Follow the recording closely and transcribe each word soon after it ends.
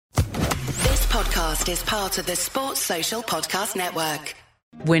podcast is part of the Sports Social Podcast Network.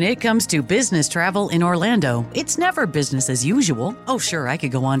 When it comes to business travel in Orlando, it's never business as usual. Oh, sure, I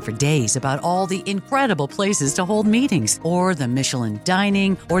could go on for days about all the incredible places to hold meetings, or the Michelin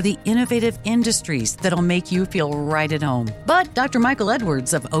dining, or the innovative industries that'll make you feel right at home. But Dr. Michael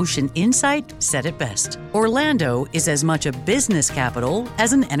Edwards of Ocean Insight said it best. Orlando is as much a business capital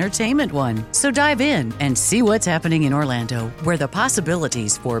as an entertainment one. So dive in and see what's happening in Orlando, where the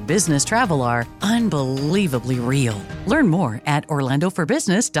possibilities for business travel are unbelievably real. Learn more at orlandoforbusiness.com.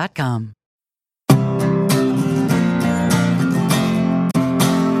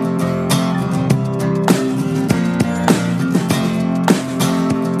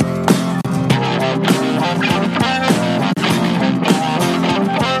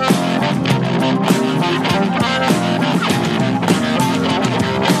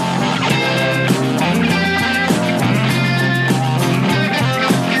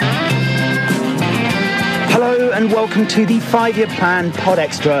 Hello and welcome to the 5-Year Plan Pod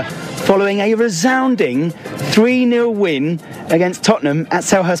Extra, following a resounding 3-0 win against Tottenham at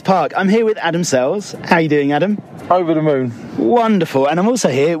Selhurst Park. I'm here with Adam Sells. How are you doing, Adam? Over the moon. Wonderful. And I'm also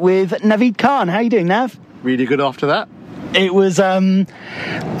here with Naveed Khan. How are you doing, Nav? Really good after that. It was,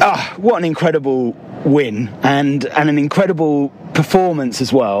 what an incredible win and an incredible performance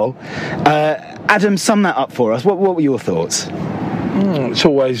as well. Adam, sum that up for us. What were your thoughts? It's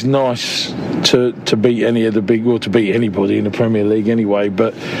always nice to beat any of the big, well, to beat anybody in the Premier League anyway,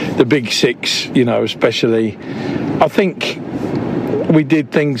 but the big six, especially. I think we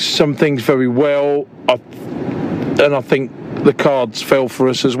did some things very well, and I think the cards fell for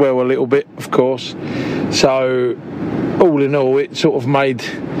us as well a little bit, of course. So all in all, it sort of made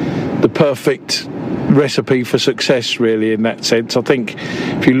the perfect recipe for success, really, in that sense. I think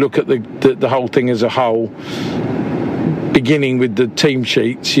if you look at the whole thing as a whole, beginning with the team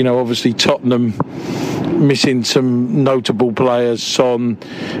sheets, obviously Tottenham missing some notable players. Son,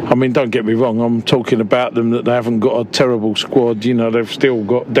 I mean, don't get me wrong, I'm talking about them that they haven't got a terrible squad. They've still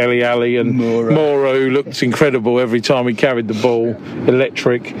got Dele Alli and Mora, who looks incredible every time he carried the ball.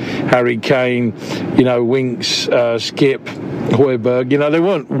 Electric. Harry Kane, Winks, Skip, Højbjerg. They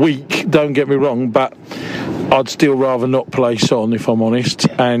weren't weak, don't get me wrong, but I'd still rather not play Son, if I'm honest.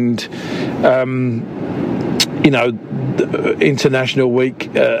 And international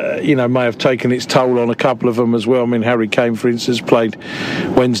week, may have taken its toll on a couple of them as well. I mean, Harry Kane, for instance, played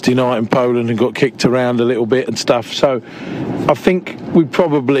Wednesday night in Poland and got kicked around a little bit and stuff. So I think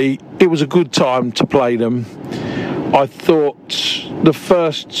it was a good time to play them. I thought the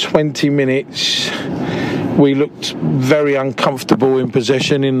first 20 minutes we looked very uncomfortable in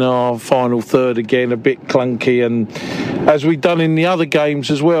possession in our final third, again a bit clunky, and as we've done in the other games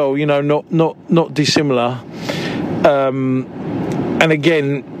as well, not dissimilar. And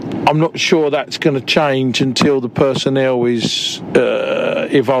again, I'm not sure that's going to change until the personnel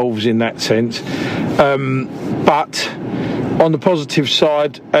evolves in that sense. But on the positive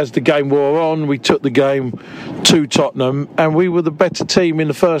side, as the game wore on, we took the game to Tottenham and we were the better team in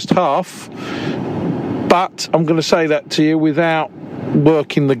the first half. But I'm going to say that to you without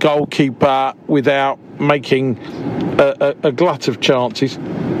working the goalkeeper, without making a glut of chances.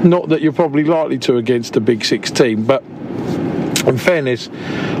 Not that you're probably likely to against a Big Six team, but in fairness,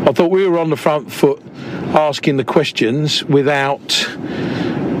 I thought we were on the front foot asking the questions without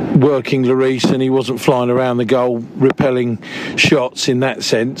working Lloris, and he wasn't flying around the goal repelling shots in that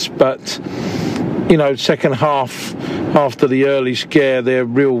sense. But second half, after the early scare, their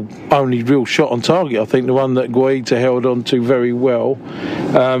only real shot on target, I think the one that Guaita held on to very well,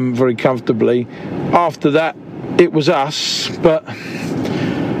 very comfortably. After that, it was us, but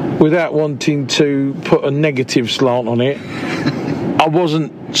without wanting to put a negative slant on it, I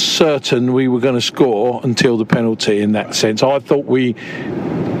wasn't certain we were going to score until the penalty in that sense. I thought we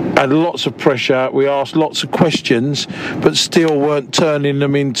had lots of pressure, we asked lots of questions, but still weren't turning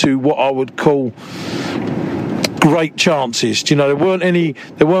them into what I would call great chances. There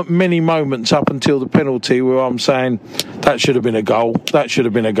weren't many moments up until the penalty where I'm saying that should have been a goal, that should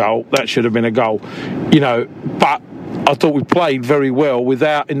have been a goal, that should have been a goal. But I thought we played very well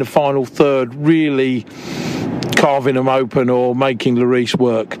without, in the final third, really carving them open or making Lloris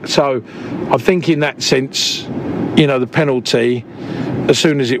work. So I think in that sense, the penalty, as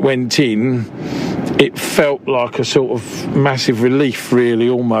soon as it went in, it felt like a sort of massive relief, really,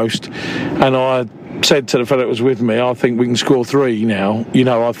 almost. And I said to the fellow that was with me, I think we can score 3 now.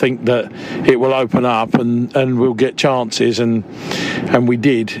 I think that it will open up and we'll get chances, and we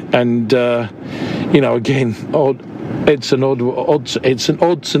did. And again, Edson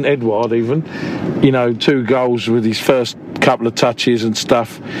Edward even, 2 goals with his first couple of touches and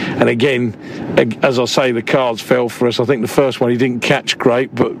stuff. And again, as I say, the cards fell for us. I think the first one he didn't catch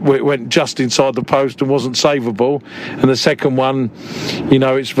great, but it went just inside the post and wasn't savable. And the second one,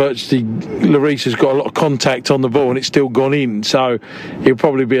 it's virtually, Lloris has got a lot of contact on the ball and it's still gone in. So he'll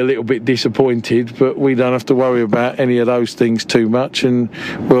probably be a little bit disappointed, but we don't have to worry about any of those things too much, and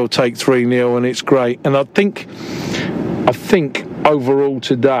we'll take 3-0 and it's great. And I think overall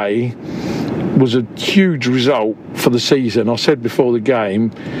today was a huge result for the season. I said before the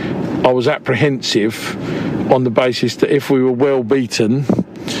game I was apprehensive on the basis that if we were well beaten,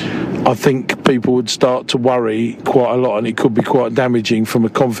 I think people would start to worry quite a lot, and it could be quite damaging from a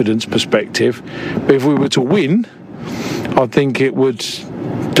confidence perspective. But if we were to win, I think it would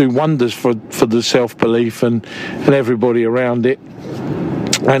do wonders for the self-belief and everybody around it.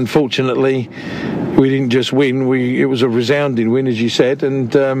 And fortunately, we didn't just win, it was a resounding win, as you said,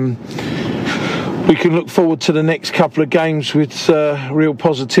 and we can look forward to the next couple of games with real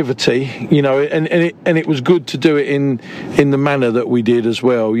positivity, and it was good to do it in the manner that we did as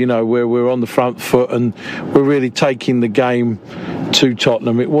well, where we're on the front foot and we're really taking the game to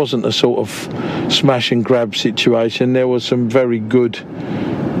Tottenham. It wasn't a sort of smash and grab situation. There was some very good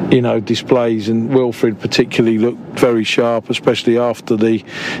displays, and Wilfred particularly looked very sharp, especially after the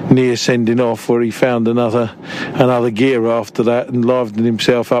near sending off, where he found another gear after that and livened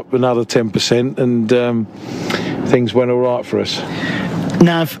himself up another 10%, and things went all right for us.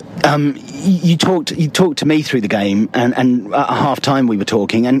 Nav, you talked to me through the game, and at half-time we were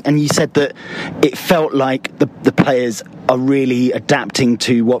talking, and you said that it felt like the players are really adapting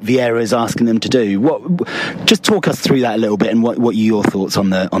to what Vieira is asking them to do. Just talk us through that a little bit, and what your thoughts on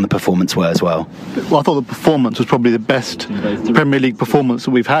the performance were as well. Well, I thought the performance was probably the best Premier League performance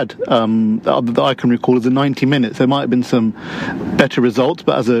that we've had that I can recall as the 90 minutes. There might have been some better results,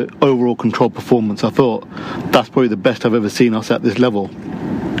 but as an overall controlled performance, I thought that's probably the best I've ever seen us at this level.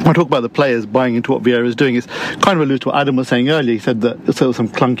 When I talk about the players buying into what Vieira is doing, it's kind of alludes to what Adam was saying earlier. He said that there was some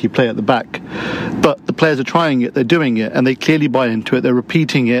clunky play at the back, but the players are trying it, they're doing it, and they clearly buy into it. They're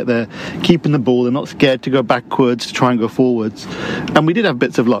repeating it, they're keeping the ball, they're not scared to go backwards, to try and go forwards. And we did have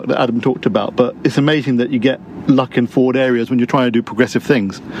bits of luck that Adam talked about, but it's amazing that you get luck in forward areas when you're trying to do progressive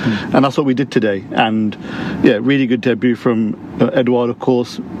things. And that's what we did today. And yeah, really good debut from Edouard, of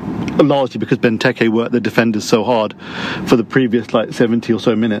course, largely because Benteke worked the defenders so hard for the previous 70 or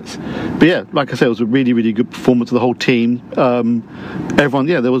so minutes. But yeah, like I said, it was a really, really good performance of the whole team. Everyone,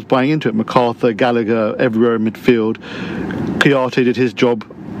 there was buying into it. MacArthur, Gallagher, everywhere in midfield. Kouyaté did his job.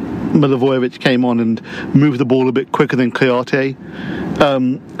 Milivojevic came on and moved the ball a bit quicker than Kouyaté.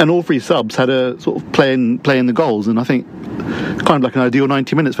 And all three subs had a sort of play in the goals, and I think kind of like an ideal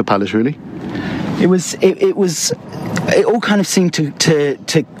 90 minutes for Palace, really. It all kind of seemed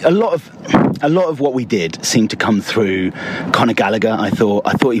to a lot of what we did seemed to come through Conor Gallagher. I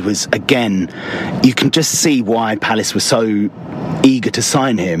thought he was, again, you can just see why Palace was so eager to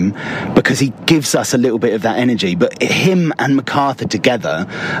sign him, because he gives us a little bit of that energy. But him and MacArthur together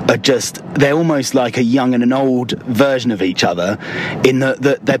are they're almost like a young and an old version of each other, in that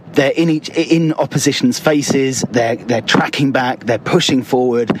they're in opposition's faces, they're tracking back, they're pushing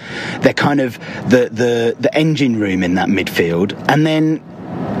forward, they're kind of the engine room in that midfield, and then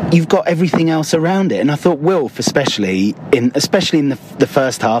you've got everything else around it. And I thought Wilf, especially in the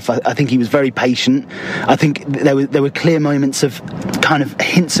first half, I think he was very patient. I think there were clear moments of kind of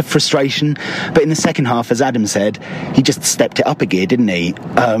hints of frustration, but in the second half, as Adam said, he just stepped it up a gear, didn't he?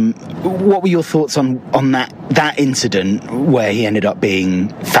 What were your thoughts on that incident where he ended up being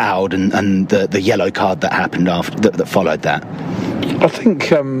fouled and the yellow card that happened after that followed that? I think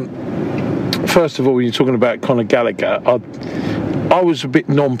first of all, when you're talking about Conor Gallagher, I was a bit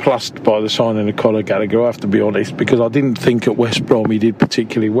nonplussed by the signing of Conor Gallagher, I have to be honest, because I didn't think at West Brom he did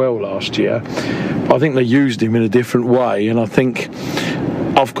particularly well last year. I think they used him in a different way, and I think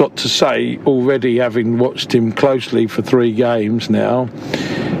I've got to say already, having watched him closely for 3 games now,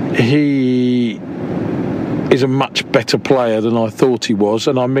 he is a much better player than I thought he was,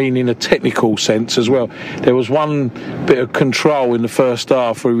 and I mean in a technical sense as well. There was one bit of control in the first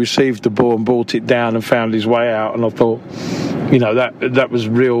half where he received the ball and brought it down and found his way out, and I thought, that was a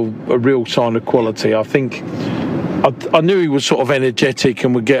real sign of quality. I think I knew he was sort of energetic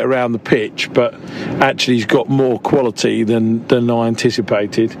and would get around the pitch, but actually he's got more quality than I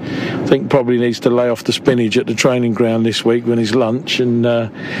anticipated. I think probably needs to lay off the spinach at the training ground this week when he's lunch, and so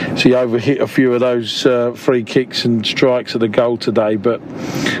he overhit a few of those free kicks and strikes at the goal today, but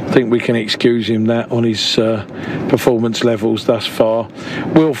I think we can excuse him that on his performance levels thus far.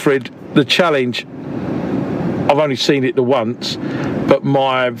 Wilfred, the challenge, I've only seen it the once, but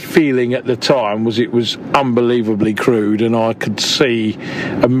my feeling at the time was it was unbelievably crude, and I could see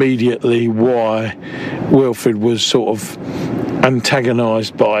immediately why Wilfred was sort of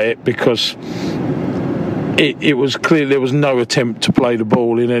antagonised by it, because it was clear there was no attempt to play the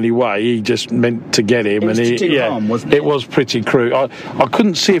ball in any way. He just meant to get him, it was and to do harm, wasn't it? It was pretty crude. I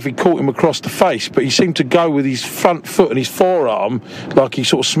couldn't see if he caught him across the face, but he seemed to go with his front foot and his forearm like he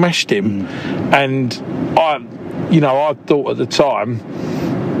sort of smashed him. And I thought at the time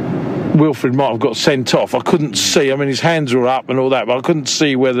Wilfred might have got sent off. I couldn't see. I mean, his hands were up and all that, but I couldn't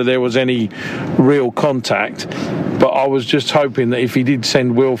see whether there was any real contact. But I was just hoping that if he did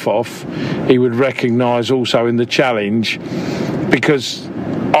send Wilf off, he would recognise also in the challenge, because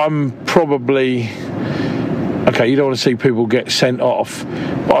I'm probably... Okay, you don't want to see people get sent off,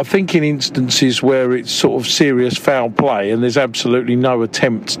 but I think in instances where it's sort of serious foul play and there's absolutely no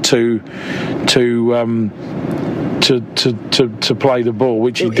attempt to play the ball,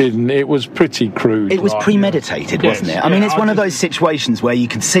 which he didn't. It was pretty crude. It was premeditated, wasn't it? I mean, it's one of those situations where you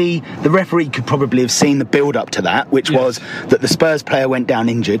can see the referee could probably have seen the build-up to that, which was that the Spurs player went down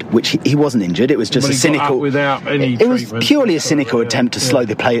injured, which he wasn't injured. It was just a cynical. Without any. It was purely a cynical attempt to slow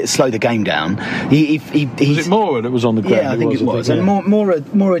the game down. Was it Moura that was on the ground? Yeah, I think it was. And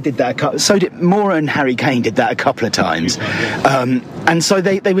Moura did that. So did Moura and Harry Kane did that a couple of times. And so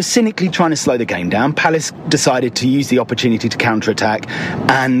they were cynically trying to slow the game down. Palace decided to use the opportunity to counter-attack,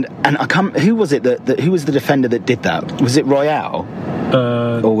 and who was it who was the defender that did that? Was it Royale?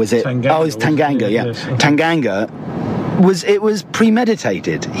 Or was it Tanganga? Oh, it was Tanganga, yeah. Yes. Tanganga was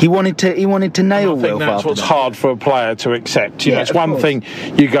premeditated. He wanted to nail Wilf. That's what's hard for a player to accept. You know, it's one thing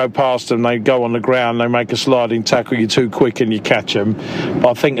you go past them, they go on the ground, they make a sliding tackle, you're too quick and you catch them. But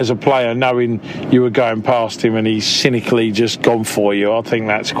I think as a player, knowing you were going past him and he's cynically just gone for you, I think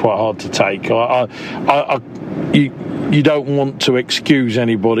that's quite hard to take. You don't want to excuse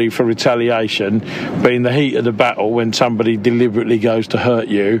anybody for retaliation, but in the heat of the battle, when somebody deliberately goes to hurt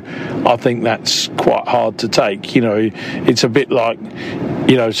you, I think that's quite hard to take. You know, it's a bit like,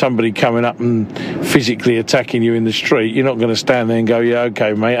 you know, somebody coming up and physically attacking you in the street. You're not going to stand there and go, yeah,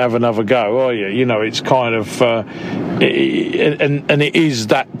 okay, mate, have another go, are you? You know, it's kind of, and it is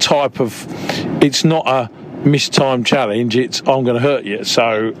that type of, it's not a mistimed challenge, it's I'm going to hurt you.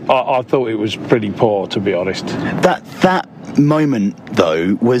 So I thought it was pretty poor, to be honest. That moment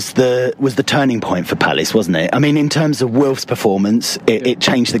though was the turning point for Palace, wasn't it? I mean, in terms of Wilf's performance, it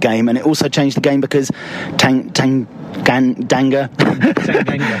changed the game, and it also changed the game because Tanganga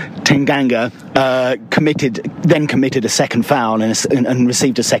committed a second foul and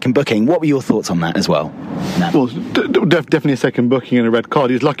received a second booking. What were your thoughts on that as well? Well, definitely a second booking and a red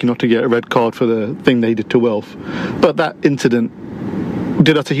card. He's lucky not to get a red card for the thing they did to Wilf. But that incident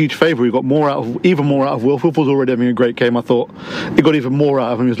did us a huge favour. We got even more out of Wilf. Wilf was already having a great game, I thought. It got even more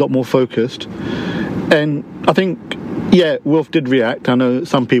out of him. He was a lot more focused. And I think, yeah, Wilf did react. I know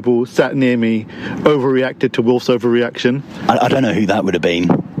some people sat near me overreacted to Wilf's overreaction. I don't know who that would have been.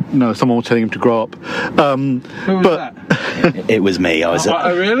 No, someone was telling him to grow up. Who was that? It was me. I was.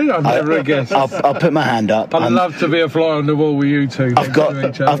 Really? I've never guessed. I'll put my hand up. I'd love to be a fly on the wall with you two. I've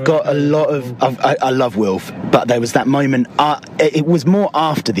got a lot of. I love Wilf, but there was that moment. It was more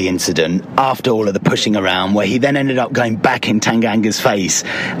after the incident, after all of the pushing around, where he then ended up going back in Tanganga's face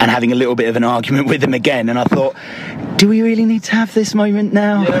and having a little bit of an argument with him again. And I thought, do we really need to have this moment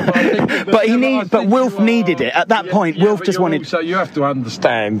now? Yeah, but Wilf needed it at that point. Wilf just wanted. So you have to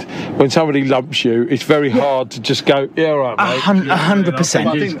understand, when somebody lumps you, it's very hard to just go, yeah, all right, mate.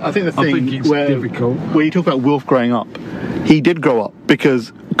 100%. I think the thing it's where difficult. Where you talk about Wilf growing up, he did grow up,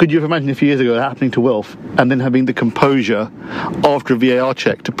 because could you have imagined a few years ago that happening to Wilf and then having the composure after a VAR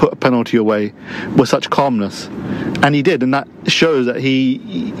check to put a penalty away with such calmness? And he did, and that shows that he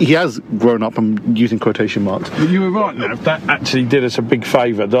has grown up. I'm using quotation marks. But you were right, now. That actually did us a big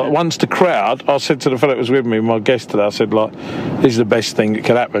favour. Once the crowd, I said to the fellow that was with me, my guest today, I said, like, this is the best thing that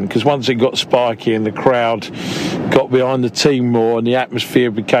could happen, because once it got spiky and the crowd got behind the team more and the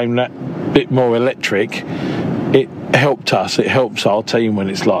atmosphere became that bit more electric, it helped us. It helps our team when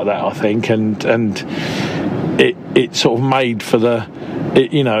it's like that, I think, and it sort of made for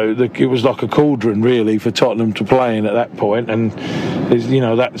it was like a cauldron really for Tottenham to play in at that point, and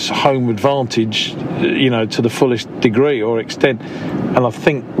that's home advantage, to the fullest degree or extent, and I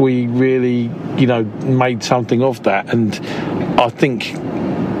think we really made something of that. And I think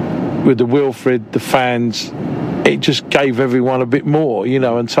with the Wilfred, the fans, it just gave everyone a bit more,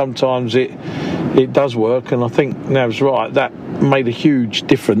 and sometimes it does work, and I think Nav's right, that made a huge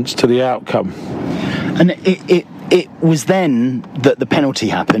difference to the outcome. And it was then that the penalty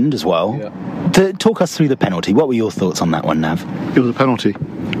happened as well. Yeah. Talk us through the penalty. What were your thoughts on that one, Nav? It was a penalty.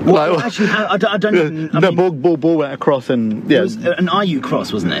 Well, actually, I don't even... Ball went across and... Yeah. It was an IU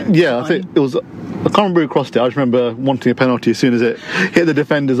cross, wasn't it? Yeah, I think it was... I can't remember who crossed it. I just remember wanting a penalty as soon as it hit the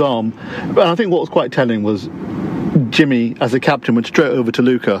defender's arm. But I think what was quite telling was Jimmy, as a captain, went straight over to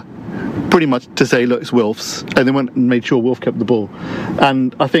Luca, pretty much to say, look, it's Wilf's, and then went and made sure Wilf kept the ball.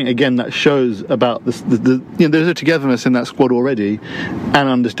 And I think, again, that shows about there's a togetherness in that squad already, and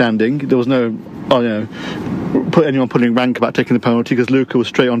understanding. There was no, anyone putting rank about taking the penalty, because Luca was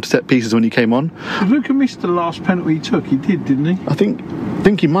straight on to set pieces when he came on. Luca missed the last penalty he took. He did, didn't he? I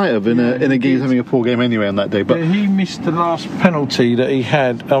think he might have in a game. He was having a poor game anyway on that day. But he missed the last penalty that he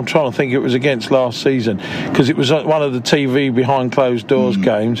had. I'm trying to think. It was against last season, because it was one of the TV behind closed doors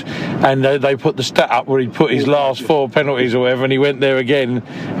games, and they put the stat up where he put his last 4 penalties or whatever, and he went there again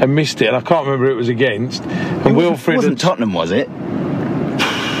and missed it. And I can't remember who it was against. And Wilfred wasn't Tottenham, was it?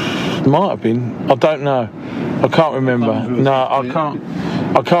 Might have been. I don't know. I can't remember.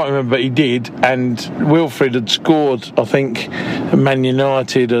 I can't remember, but he did. And Wilfred had scored, I think, Man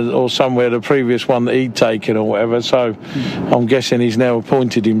United or somewhere, the previous one that he'd taken or whatever. So I'm guessing he's now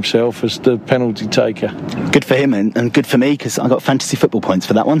appointed himself as the penalty taker. Good for him and good for me, because I got fantasy football points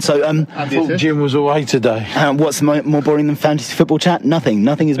for that one. So I thought Jim was away today. What's more boring than fantasy football chat? Nothing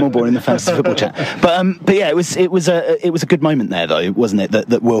is more boring than fantasy football chat. But yeah, it was a good moment there, though, wasn't it?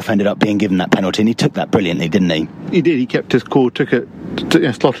 That Wilf ended up being given that penalty, and he took that brilliantly, didn't he? He did. He kept his cool, took it,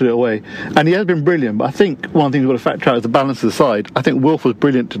 slotted it away, and he has been brilliant. But I think one of the things we've got to factor out is the balance of the side. I think Wilf was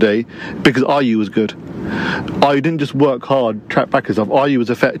brilliant today because IU was good. IU didn't just work hard, track back and stuff. IU was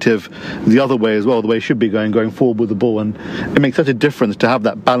effective the other way as well, the way it should be going forward with the ball, and it makes such a difference to have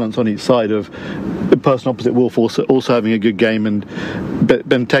that balance on each side of the person opposite Wilf also having a good game, and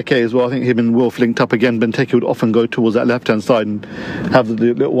Benteke as well. I think him and Wilf linked up again. Benteke would often go towards that left-hand side and have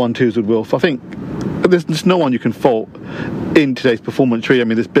the little 1-2s with Wilf. I think there's no one you can fault in today's performance tree. I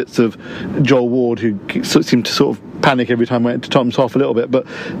mean, there's bits of Joel Ward who seemed to sort of panic every time went into Tottenham's half a little bit, but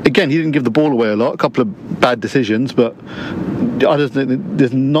again, he didn't give the ball away a lot, a couple of bad decisions, but I just think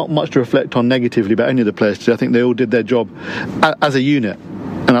there's not much to reflect on negatively about any of the players today. I think they all did their job as a unit,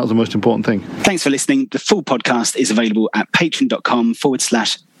 and that was the most important thing. Thanks for listening. The full podcast is available at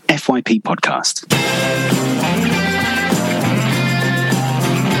patreon.com/FYP podcast.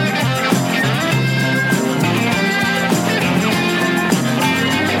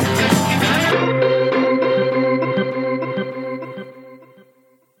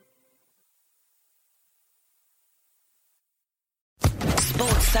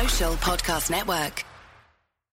 Social Podcast Network.